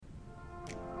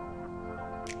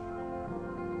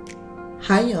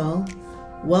Hi, y'all.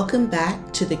 Welcome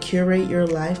back to the Curate Your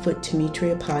Life with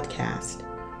Demetria podcast,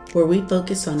 where we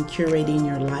focus on curating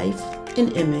your life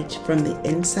and image from the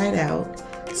inside out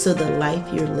so the life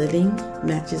you're living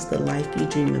matches the life you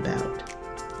dream about.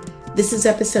 This is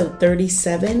episode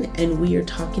 37, and we are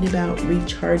talking about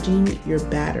recharging your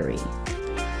battery.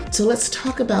 So let's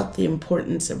talk about the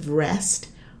importance of rest.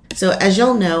 So as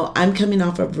y'all know, I'm coming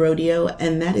off of rodeo,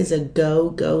 and that is a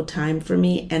go time for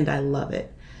me, and I love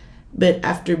it. But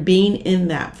after being in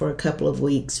that for a couple of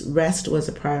weeks, rest was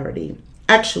a priority.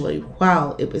 Actually,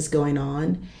 while it was going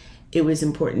on, it was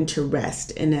important to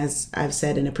rest. And as I've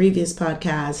said in a previous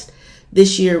podcast,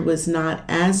 this year was not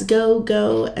as go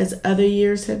as other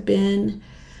years have been,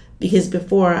 because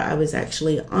before I was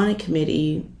actually on a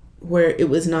committee where it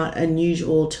was not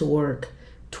unusual to work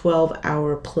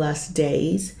 12-hour plus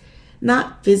days,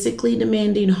 not physically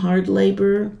demanding hard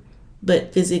labor,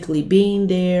 but physically being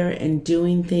there and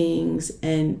doing things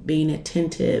and being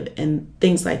attentive and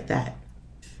things like that.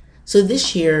 So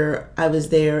this year I was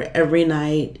there every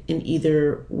night and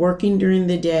either working during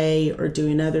the day or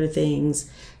doing other things,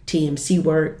 TMC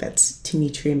work, that's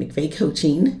Demetria McVeigh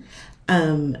coaching,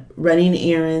 running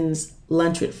errands,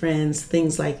 lunch with friends,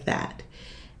 things like that.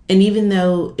 And even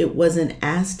though it wasn't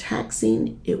as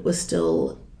taxing, it was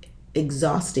still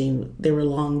exhausting. There were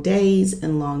long days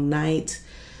and long nights.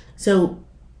 So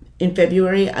in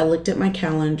February, I looked at my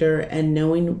calendar, and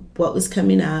knowing what was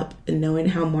coming up and knowing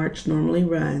how March normally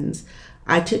runs,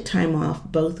 I took time off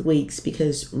both weeks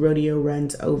because rodeo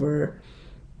runs over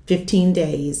 15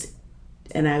 days,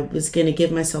 and I was going to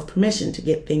give myself permission to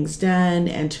get things done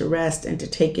and to rest and to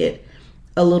take it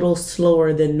a little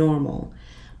slower than normal.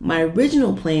 My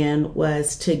original plan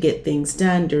was to get things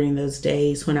done during those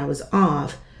days when I was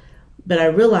off, but I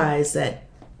realized that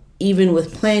even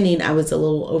with planning, I was a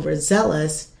little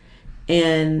overzealous,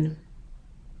 and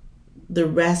the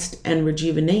rest and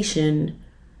rejuvenation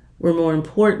were more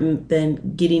important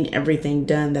than getting everything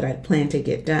done that I'd planned to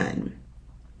get done.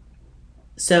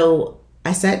 So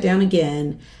I sat down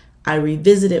again, I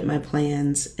revisited my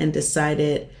plans and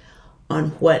decided on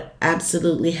what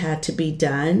absolutely had to be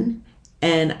done,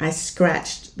 and I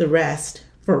scratched the rest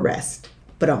for rest.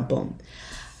 Ba-dum-bum.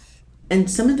 And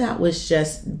some of that was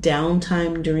just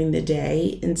downtime during the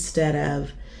day instead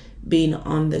of being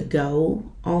on the go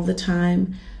all the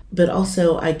time. But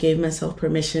also I gave myself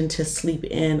permission to sleep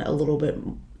in a little bit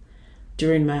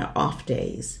during my off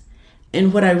days.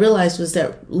 And what I realized was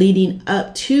that leading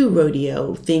up to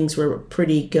rodeo, things were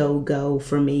pretty go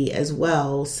for me as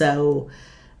well. So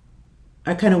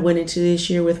I kind of went into this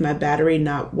year with my battery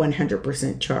not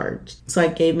 100% charged. So I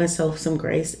gave myself some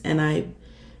grace, and I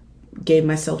gave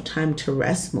myself time to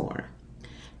rest more.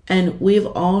 And we've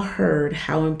all heard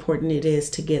how important it is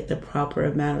to get the proper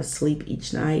amount of sleep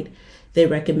each night. They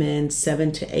recommend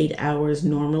 7 to 8 hours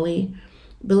normally.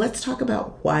 But let's talk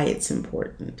about why it's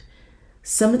important.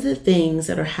 Some of the things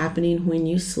that are happening when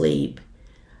you sleep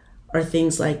are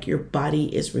things like your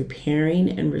body is repairing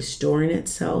and restoring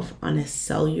itself on a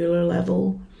cellular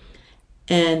level.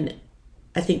 And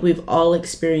I think we've all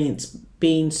experienced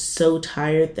being so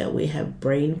tired that we have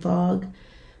brain fog.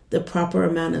 The proper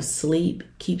amount of sleep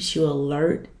keeps you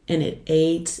alert, and it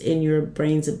aids in your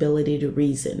brain's ability to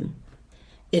reason.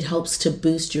 It helps to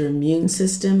boost your immune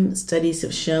system. Studies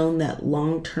have shown that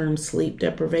long-term sleep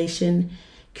deprivation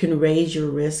can raise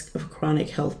your risk of chronic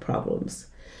health problems.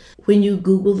 When you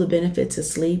Google the benefits of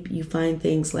sleep, you find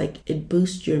things like it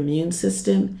boosts your immune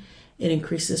system, it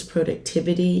increases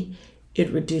productivity,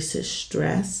 it reduces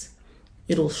stress,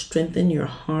 it'll strengthen your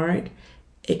heart,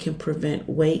 it can prevent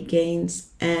weight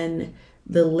gains, and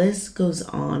the list goes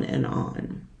on and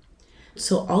on.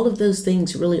 So all of those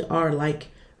things really are like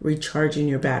recharging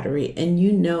your battery, and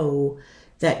you know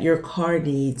that your car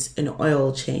needs an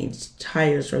oil change,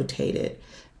 tires rotated,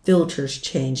 filters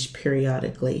changed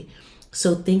periodically.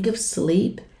 So think of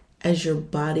sleep as your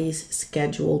body's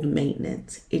scheduled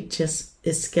maintenance. It just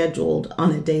is scheduled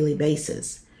on a daily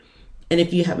basis. And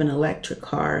if you have an electric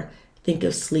car, think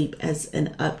of sleep as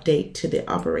an update to the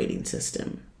operating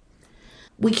system.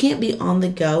 We can't be on the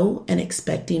go and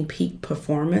expecting peak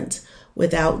performance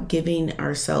without giving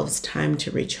ourselves time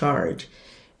to recharge.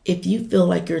 If you feel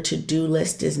like your to-do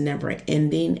list is never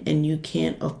ending and you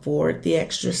can't afford the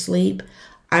extra sleep,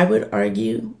 I would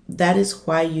argue that is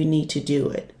why you need to do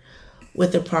it.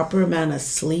 With the proper amount of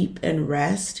sleep and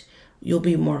rest, you'll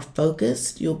be more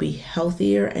focused, you'll be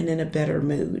healthier, and in a better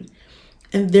mood.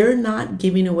 And they're not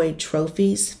giving away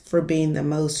trophies for being the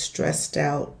most stressed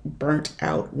out, burnt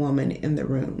out woman in the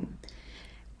room.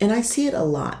 And I see it a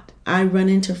lot. I run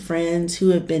into friends who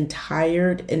have been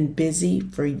tired and busy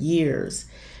for years,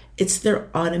 It's their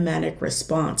automatic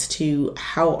response to,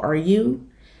 how are you?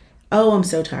 Oh, I'm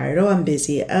so tired. Oh, I'm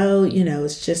busy. Oh,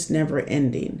 it's just never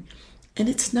ending. And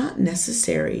it's not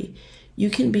necessary. You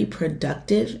can be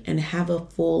productive and have a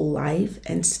full life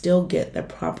and still get the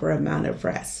proper amount of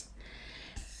rest.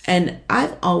 And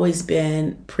I've always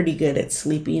been pretty good at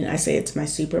sleeping. I say it's my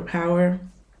superpower.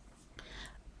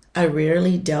 I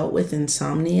rarely dealt with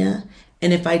insomnia.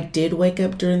 And if I did wake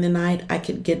up during the night, I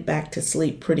could get back to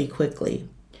sleep pretty quickly.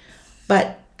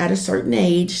 But at a certain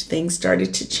age, things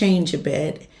started to change a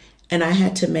bit, and I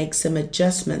had to make some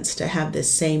adjustments to have the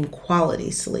same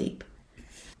quality sleep.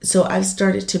 So I've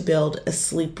started to build a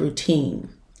sleep routine,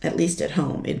 at least at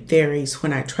home. It varies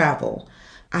when I travel.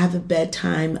 I have a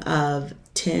bedtime of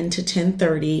 10 to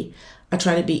 10:30. I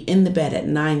try to be in the bed at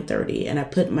 9:30, and I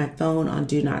put my phone on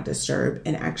Do Not Disturb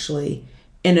and actually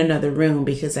in another room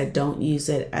because I don't use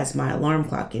it as my alarm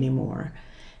clock anymore.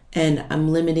 And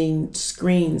I'm limiting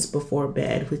screens before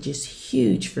bed, which is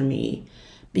huge for me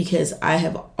because I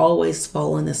have always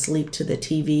fallen asleep to the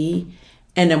TV,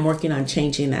 and I'm working on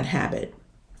changing that habit.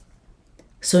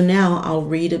 So now I'll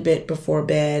read a bit before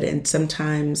bed, and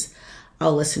sometimes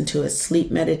I'll listen to a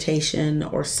sleep meditation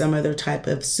or some other type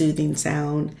of soothing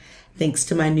sound, thanks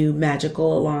to my new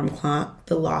magical alarm clock,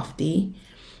 the Lofty.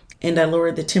 And I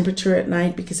lowered the temperature at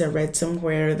night because I read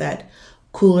somewhere that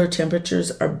cooler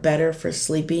temperatures are better for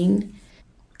sleeping,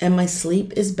 and my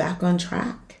sleep is back on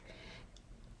track.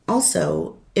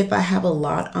 Also, if I have a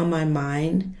lot on my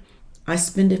mind, I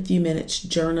spend a few minutes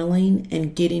journaling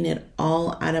and getting it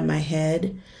all out of my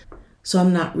head so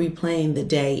I'm not replaying the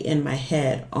day in my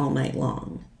head all night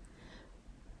long.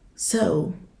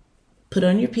 So, put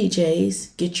on your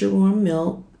PJs, get your warm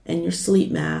milk and your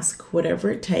sleep mask,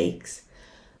 whatever it takes,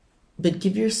 but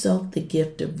give yourself the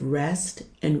gift of rest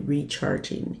and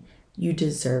recharging. You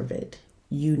deserve it.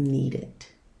 You need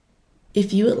it.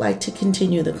 If you would like to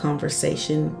continue the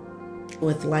conversation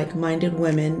with like-minded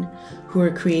women who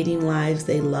are creating lives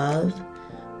they love,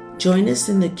 join us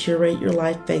in the Curate Your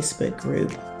Life Facebook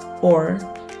group. Or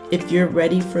if you're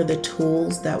ready for the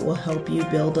tools that will help you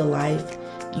build a life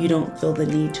you don't feel the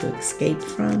need to escape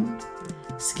from,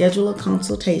 schedule a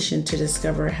consultation to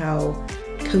discover how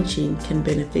coaching can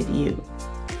benefit you.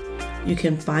 You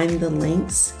can find the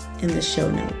links in the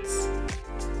show notes.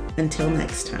 Until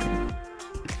next time.